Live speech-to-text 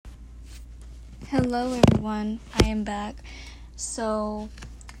Hello everyone, I am back. So,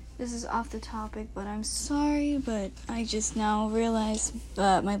 this is off the topic, but I'm sorry, but I just now realized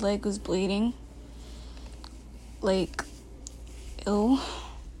that my leg was bleeding. Like, ew.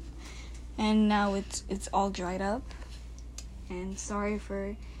 And now it's all dried up. And sorry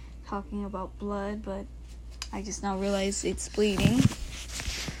for talking about blood, but I just now realized it's bleeding.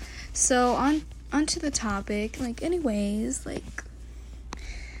 So, onto the topic.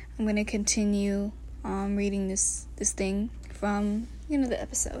 I'm going to continue reading this thing from, the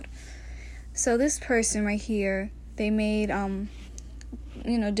episode. So this person right here, they made,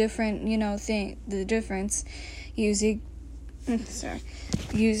 different, the difference using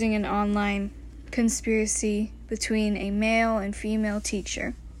an online conspiracy between a male and female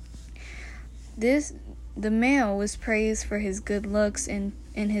teacher. The male was praised for his good looks in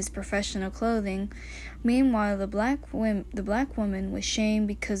his professional clothing. Meanwhile, the black woman was shamed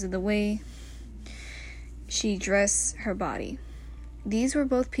because of the way she dressed her body. These were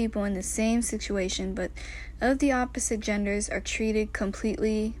both people in the same situation, but of the opposite genders are treated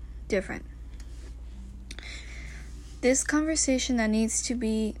completely different. This is a conversation that needs to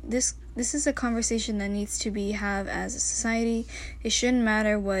be have as a society. It shouldn't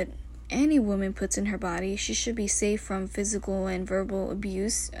matter what any woman puts in her body. She should be safe from physical and verbal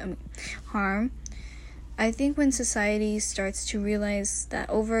harm. I think when society starts to realize that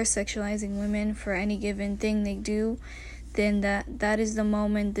over-sexualizing women for any given thing they do, then that is the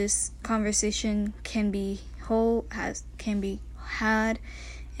moment this conversation can be had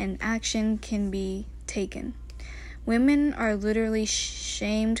and action can be taken. Women are literally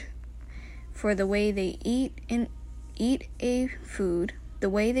shamed for the way they eat a food,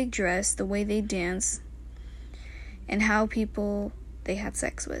 the way they dress, the way they dance, and how people they have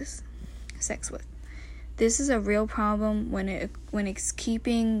sex with. This is a real problem when it's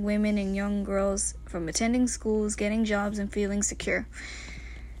keeping women and young girls from attending schools, getting jobs, and feeling secure.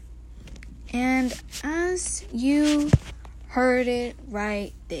 And as you heard it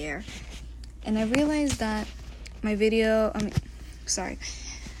right there, and I realized that my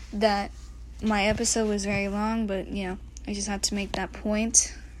episode was very long, but I just had to make that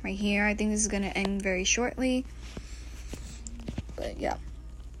point right here. I think this is going to end very shortly. But yeah.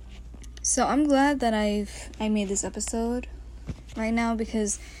 So I'm glad that I made this episode right now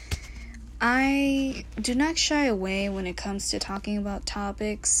because I do not shy away when it comes to talking about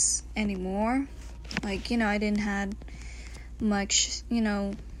topics anymore. I didn't have much,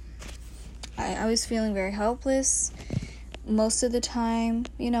 I was feeling very helpless most of the time.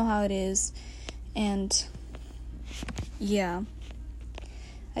 You know how it is. And yeah,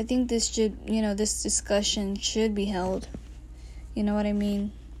 I think this discussion should be held. You know what I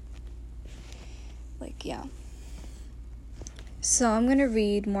mean? Yeah. So I'm going to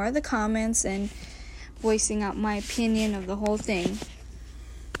read more of the comments and voicing out my opinion of the whole thing.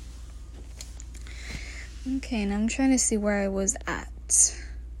 Okay, and I'm trying to see where I was at.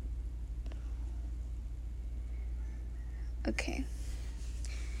 Okay.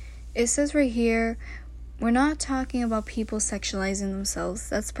 It says right here, we're not talking about people sexualizing themselves.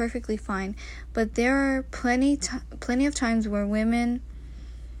 That's perfectly fine. But there are plenty of times where women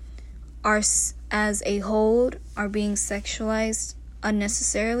are, as a whole, are being sexualized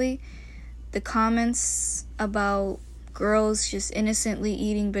unnecessarily. The comments about girls just innocently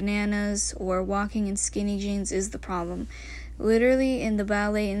eating bananas or walking in skinny jeans is the problem. Literally, in the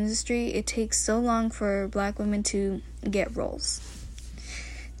ballet industry, it takes so long for black women to get roles.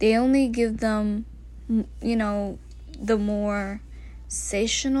 They only give them, the more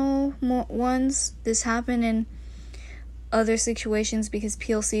sensational ones. This happened in other situations because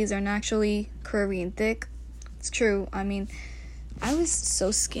PLCs are naturally curvy and thick. It's true. I was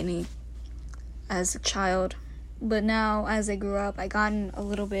so skinny as a child, but now as I grew up, I gotten a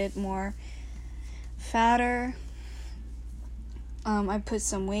little bit more fatter. I put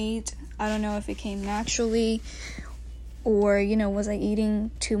some weight. I don't know if it came naturally or, was I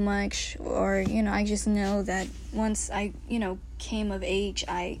eating too much, or, I just know that once I, came of age,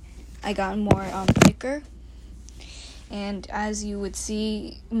 I got more thicker. And as you would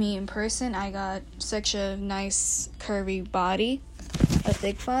see me in person, I got such a nice curvy body, a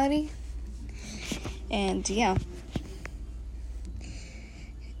thick body. And yeah.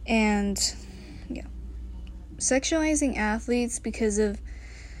 Sexualizing athletes because of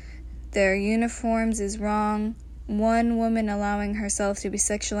their uniforms is wrong. One woman allowing herself to be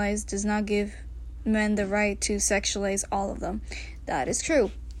sexualized does not give men the right to sexualize all of them. That is true.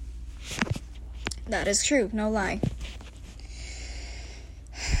 No lie.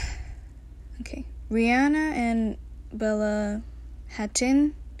 Okay. Rihanna and Bella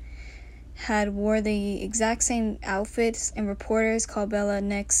Hadid had wore the exact same outfits, and reporters called Bella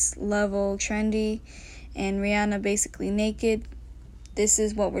next level trendy and Rihanna basically naked, this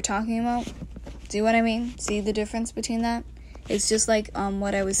is what we're talking about. See what I mean? See the difference between that? It's just like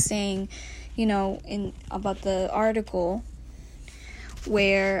what I was saying, in about the article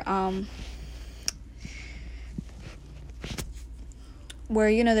where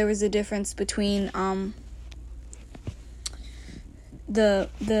there was a difference between the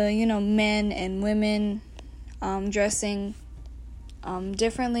men and women dressing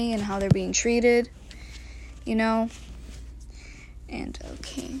differently and how they're being treated, and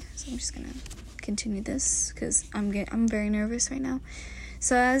okay, so I'm just gonna continue this because I'm very nervous right now.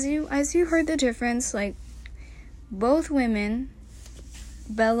 So as you heard the difference, like both women,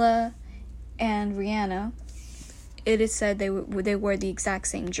 Bella and Rihanna, it is said they wore the exact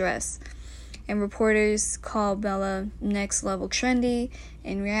same dress, and reporters call Bella next level trendy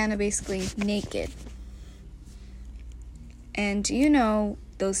and Rihanna basically naked. And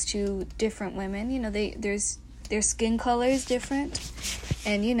those two different women, their skin color is different,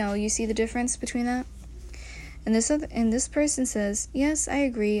 and you see the difference between that. And this person says, yes, I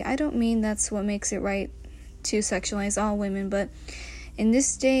agree. I don't mean that's what makes it right to sexualize all women, but in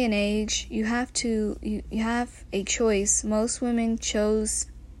this day and age, you have a choice. Most women chose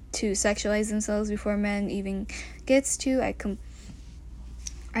to sexualize themselves before men even gets to. I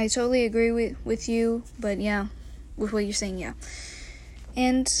totally agree with you, but yeah, with what you're saying, yeah.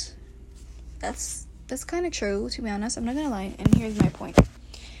 And that's kind of true, to be honest. I'm not gonna lie. And here's my point.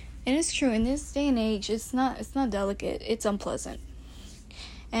 And it's true, in this day and age, it's not delicate, it's unpleasant.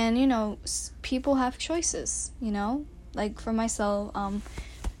 And people have choices, like for myself,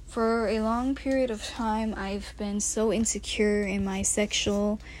 for a long period of time I've been so insecure in my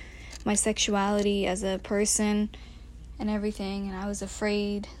sexuality as a person and everything, and I was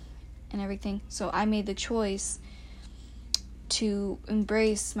afraid and everything. So I made the choice to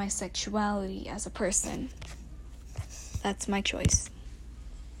embrace my sexuality as a person. That's my choice.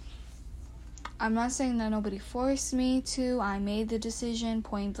 I'm not saying that nobody forced me to. I made the decision,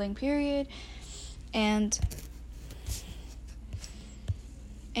 point blank, period. And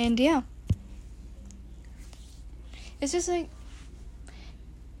yeah. It's just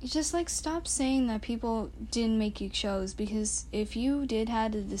like stop saying that people didn't make you choose, because if you did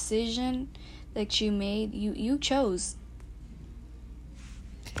had a decision that you made, you chose.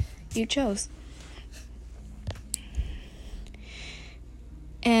 You chose.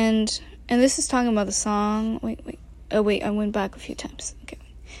 And this is talking about the song. Wait. Oh, wait, I went back a few times. Okay.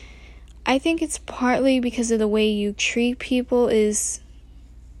 I think it's partly because of the way you treat people is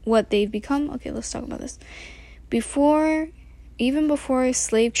what they've become. Okay, let's talk about this. Even before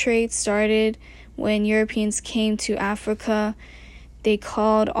slave trade started, when Europeans came to Africa, they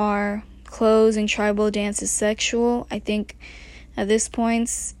called our clothes and tribal dances sexual. I think at this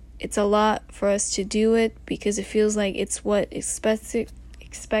point, it's a lot for us to do it because it feels like it's what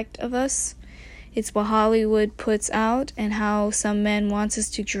expect of us. It's what Hollywood puts out and how some men want us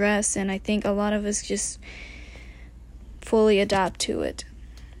to dress, and I think a lot of us just fully adapt to it.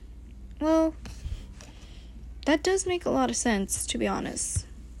 Well, that does make a lot of sense, to be honest,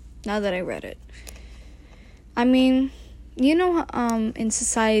 now that I read it. I mean, in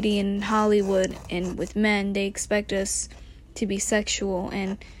society, in Hollywood, and with men, they expect us to be sexual,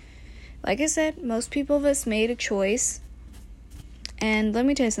 and like I said, most people of us made a choice. And let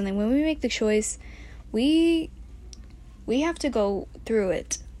me tell you something, when we make the choice, we have to go through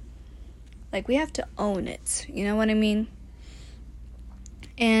it. Like, we have to own it, you know what I mean?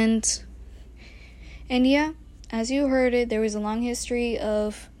 And yeah, as you heard it, there was a long history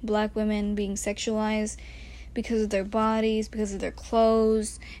of black women being sexualized because of their bodies, because of their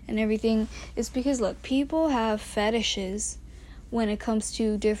clothes and everything. It's because, look, people have fetishes when it comes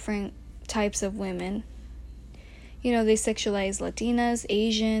to different types of women. They sexualize Latinas,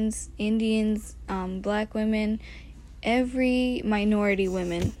 Asians, Indians, black women, every minority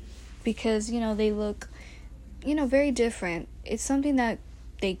women, because, they look, very different. It's something that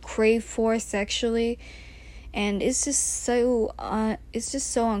they crave for sexually, and it's just so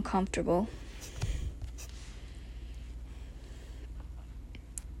uncomfortable.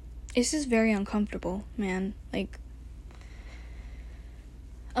 It's just very uncomfortable, man. Like,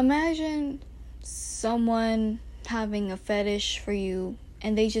 imagine someone having a fetish for you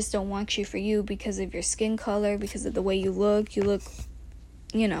and they just don't want you for you because of your skin color, because of the way you look,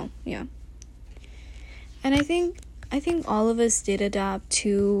 yeah. And I think all of us did adapt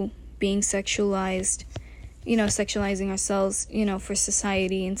to being sexualized, sexualizing ourselves, for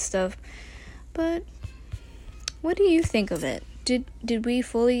society and stuff. But what do you think of it? did we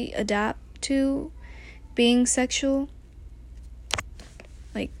fully adapt to being sexual?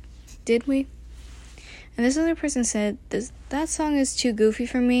 Like, did we? And this other person said, that song is too goofy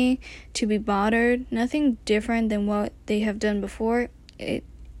for me to be bothered. Nothing different than what they have done before.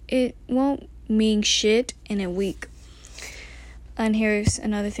 It won't mean shit in a week. And here's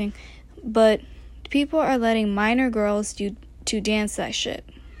another thing. But people are letting minor girls to dance that shit.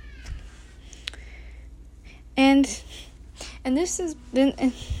 And this has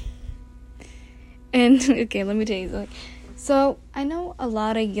been... And okay, let me tell you something. So, I know a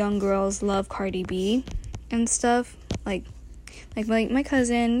lot of young girls love Cardi B and stuff. Like my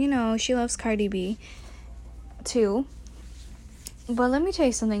cousin, she loves Cardi B too. But let me tell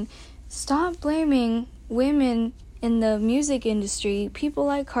you something. Stop blaming women in the music industry, people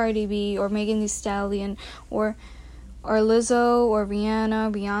like Cardi B or Megan Thee Stallion or Lizzo or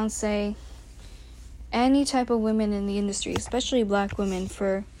Rihanna, Beyonce, any type of women in the industry, especially black women,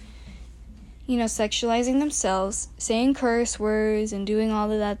 for sexualizing themselves, saying curse words and doing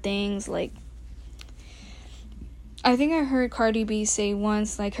all of that things. Like, I think I heard Cardi B say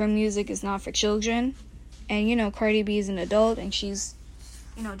once, like, her music is not for children. And, Cardi B is an adult and she's,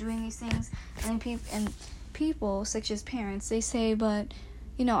 doing these things. And people, such as parents, they say, but,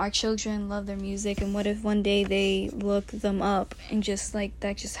 our children love their music. And what if one day they look them up and just, like,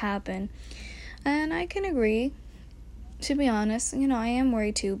 that just happened? And I can agree, to be honest. I am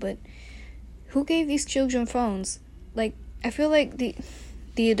worried too, but who gave these children phones? Like, I feel like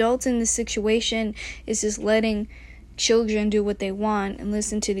the adults in this situation is just letting children do what they want and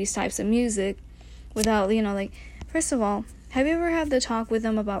listen to these types of music without, first of all, have you ever had the talk with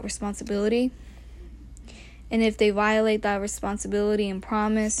them about responsibility? And if they violate that responsibility and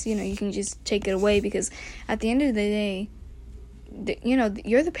promise, you can just take it away, because at the end of the day,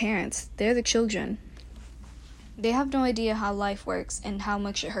 you're the parents. They're the children. They have no idea how life works and how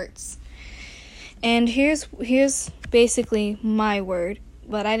much it hurts. And here's basically my word,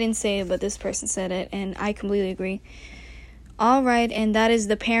 but I didn't say it, but this person said it, and I completely agree. All right, and that is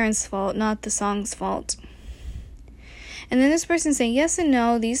the parents' fault, not the song's fault. And then this person saying, yes and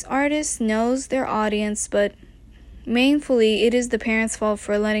no, these artists knows their audience, but mainly it is the parents' fault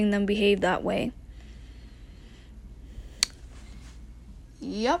for letting them behave that way.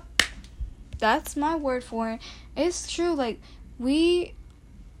 Yep, that's my word for it. It's true, like,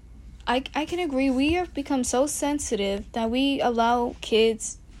 I can agree, we have become so sensitive that we allow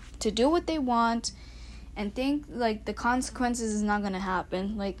kids to do what they want and think, like, the consequences is not going to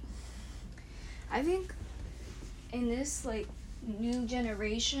happen. Like, I think in this, like, new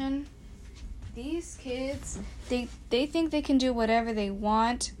generation, these kids, they think they can do whatever they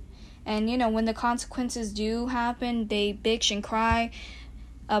want. And, when the consequences do happen, they bitch and cry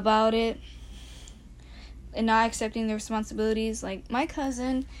about it and not accepting their responsibilities. Like, my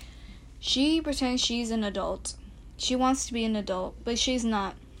cousin, she pretends she's an adult. She wants to be an adult, but she's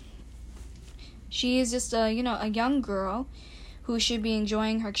not. She is just a young girl who should be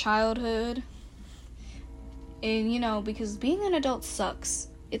enjoying her childhood. And, because being an adult sucks.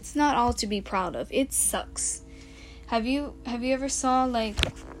 It's not all to be proud of. It sucks. Have you ever saw, like,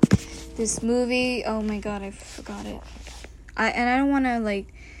 this movie? Oh my god, I forgot it. I don't want to, like...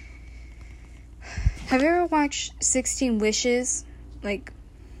 Have you ever watched 16 Wishes? Like,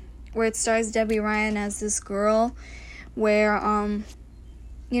 where it stars Debbie Ryan as this girl, where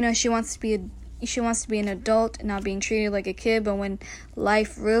she wants to be an adult and not being treated like a kid, but when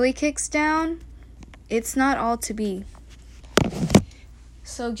life really kicks down, it's not all to be.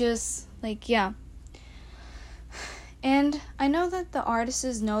 So just, like, yeah. And I know that the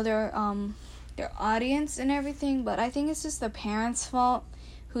artists know their audience and everything, but I think it's just the parents' fault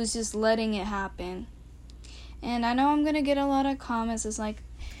who's just letting it happen. And I know I'm gonna get a lot of comments. It's like,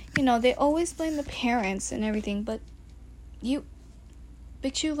 they always blame the parents and everything, but you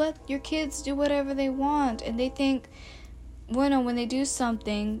let your kids do whatever they want, and they think, when they do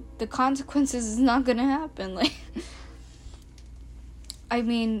something, the consequences is not gonna happen. Like, I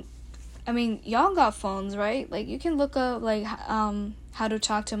mean, y'all got phones, right? Like, you can look up, like, how to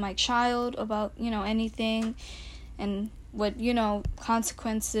talk to my child about, anything, and what,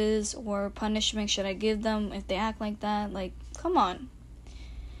 consequences or punishment should I give them if they act like that. Like, come on.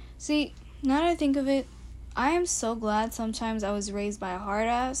 See, now that I think of it, I am so glad sometimes I was raised by a hard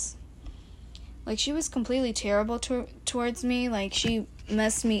ass. Like, she was completely terrible towards me. Like, she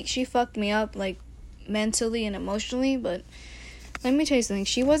fucked me up, like, mentally and emotionally. But let me tell you something.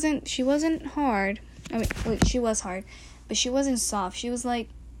 She wasn't hard. She was hard, but she wasn't soft. She was like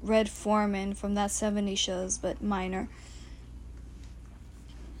Red Foreman from that 70s shows, but minor.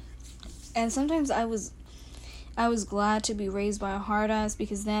 And sometimes I I was glad to be raised by a hard ass,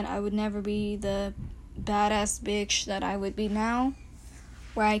 because then I would never be the badass bitch that I would be now,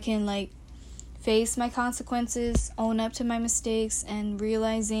 where I can like face my consequences, own up to my mistakes, and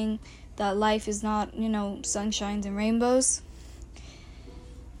realizing that life is not, sunshines and rainbows.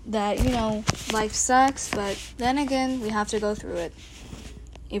 That, life sucks, but then again, we have to go through it.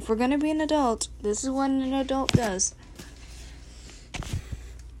 If we're gonna be an adult, this is what an adult does.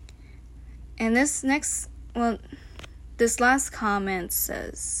 And this last comment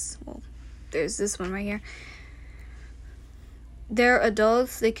says, there's this one right here. They're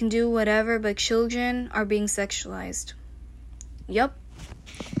adults, they can do whatever, but children are being sexualized. Yup,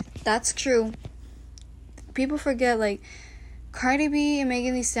 that's true. People forget, like, Cardi B and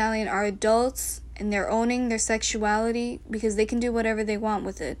Megan Thee Stallion are adults, and they're owning their sexuality because they can do whatever they want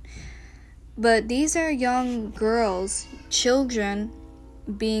with it. But these are young girls, children,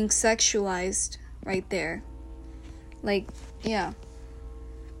 being sexualized right there. Like, yeah.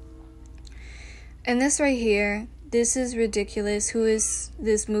 And this right here, this is ridiculous. Who is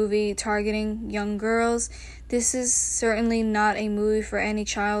this movie targeting young girls? This is certainly not a movie for any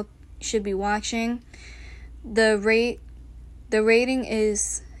child should be watching. The rating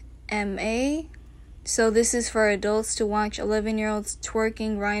is MA. So this is for adults to watch 11-year-olds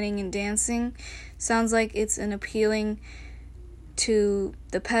twerking, riding, and dancing. Sounds like it's an appealing to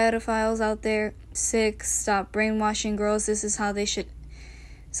the pedophiles out there. 6, stop brainwashing girls. This is how they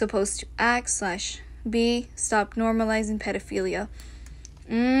supposed to act. /B, stop normalizing pedophilia.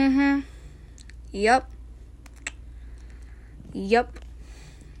 Yup.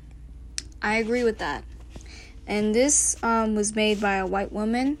 I agree with that. And this was made by a white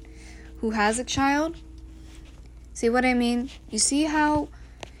woman who has a child. See what I mean? You see how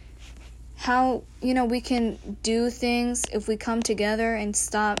we can do things if we come together and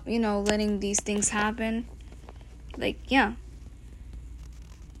stop, letting these things happen. Like, yeah.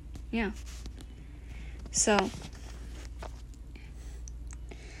 So,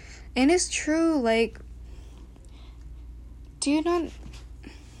 and it's true, like, let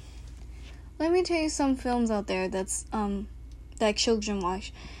me tell you some films out there that's, that children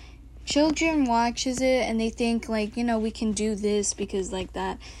watch. Children watches it and they think, like, we can do this because like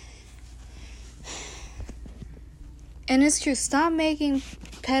that. And it's true. Stop making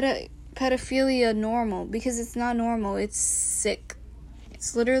pedophilia normal, because it's not normal. It's sick.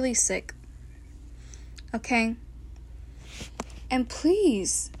 It's literally sick. Okay? And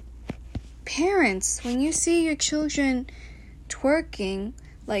please, parents, when you see your children twerking,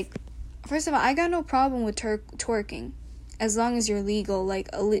 like, first of all, I got no problem with twerking, as long as you're legal, like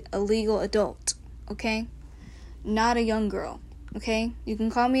a legal adult, okay? Not a young girl, okay? You can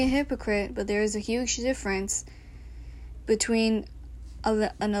call me a hypocrite, but there is a huge difference between an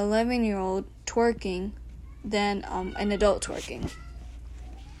 11-year-old twerking than an adult twerking.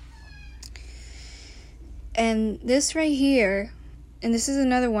 And this right here, and this is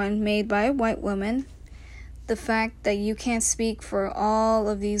another one made by a white woman, the fact that you can't speak for all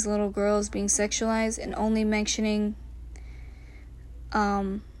of these little girls being sexualized and only mentioning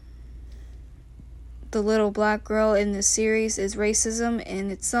the little black girl in this series is racism in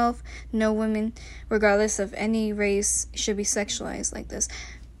itself. No women, regardless of any race, should be sexualized like this.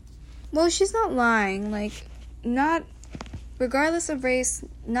 Well, she's not lying. Like, not regardless of race,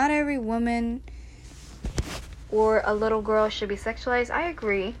 not every woman or a little girl should be sexualized. I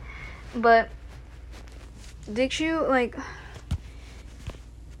agree. But did you, like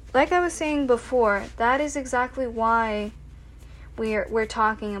I was saying before, that is exactly why we're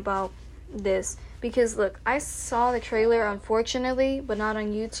talking about this. Because look, I saw the trailer, unfortunately, but not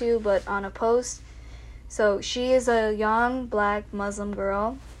on YouTube, but on a post. So she is a young black Muslim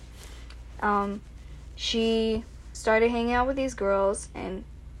girl. She started hanging out with these girls, and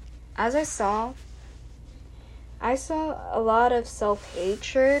as I saw a lot of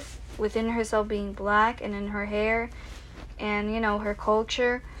self-hatred within herself, being black, and in her hair, and her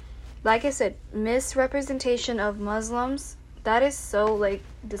culture. Like I said, misrepresentation of Muslims. That is so, like,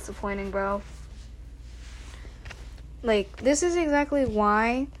 disappointing, bro. Like, this is exactly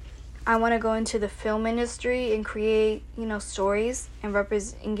why I want to go into the film industry and create, stories and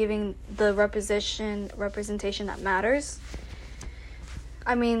giving the representation that matters.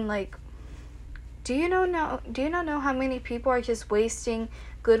 I mean, like, do you not know how many people are just wasting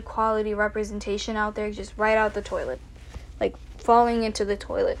good quality representation out there, just right out the toilet, like falling into the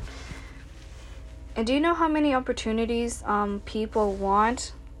toilet? And do you know how many opportunities people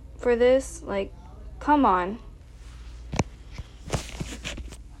want for this? Like, come on.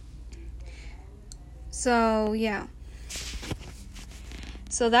 So, yeah.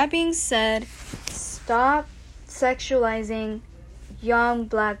 So that being said, stop sexualizing young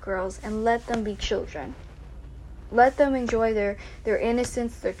black girls and let them be children. Let them enjoy their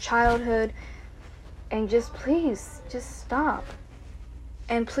innocence, their childhood, and just please, just stop.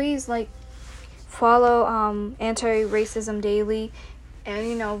 And please, like, follow Anti-Racism Daily,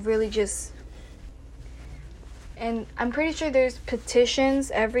 and really just, and I'm pretty sure there's petitions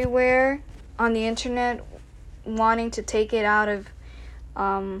everywhere on the internet wanting to take it out of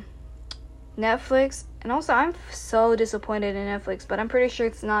Netflix. And also, I'm so disappointed in Netflix, but I'm pretty sure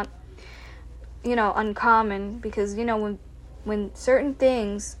it's not uncommon, because when certain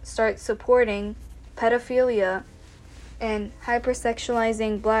things start supporting pedophilia and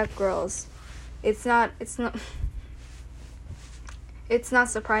hypersexualizing black girls, it's not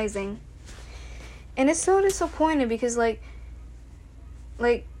surprising. And it's so disappointing, because like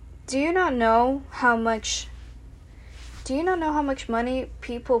do you not know how much money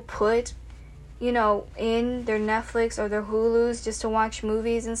people put in their Netflix or their Hulus just to watch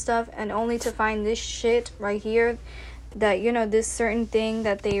movies and stuff, and only to find this shit right here, that this certain thing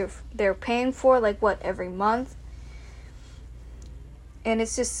that they're paying for, like, what, every month? And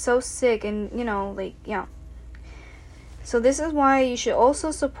it's just so sick. And yeah. So this is why you should also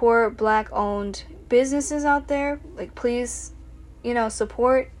support black owned businesses out there. Like, please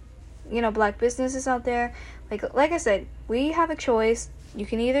support black businesses out there. Like I said, we have a choice. You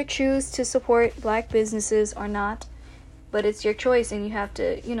can either choose to support black businesses or not, but it's your choice, and you have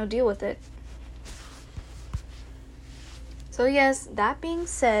to deal with it. So yes, that being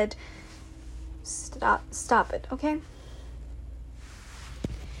said, stop it, okay?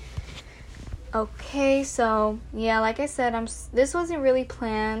 Okay, so yeah, like I said, this wasn't really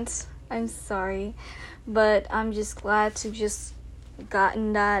planned. I'm sorry, but I'm just glad to just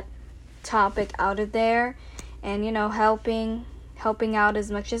gotten that topic out of there, and helping out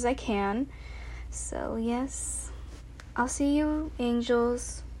as much as I can. So yes, I'll see you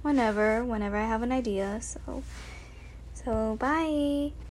angels whenever I have an idea. So bye.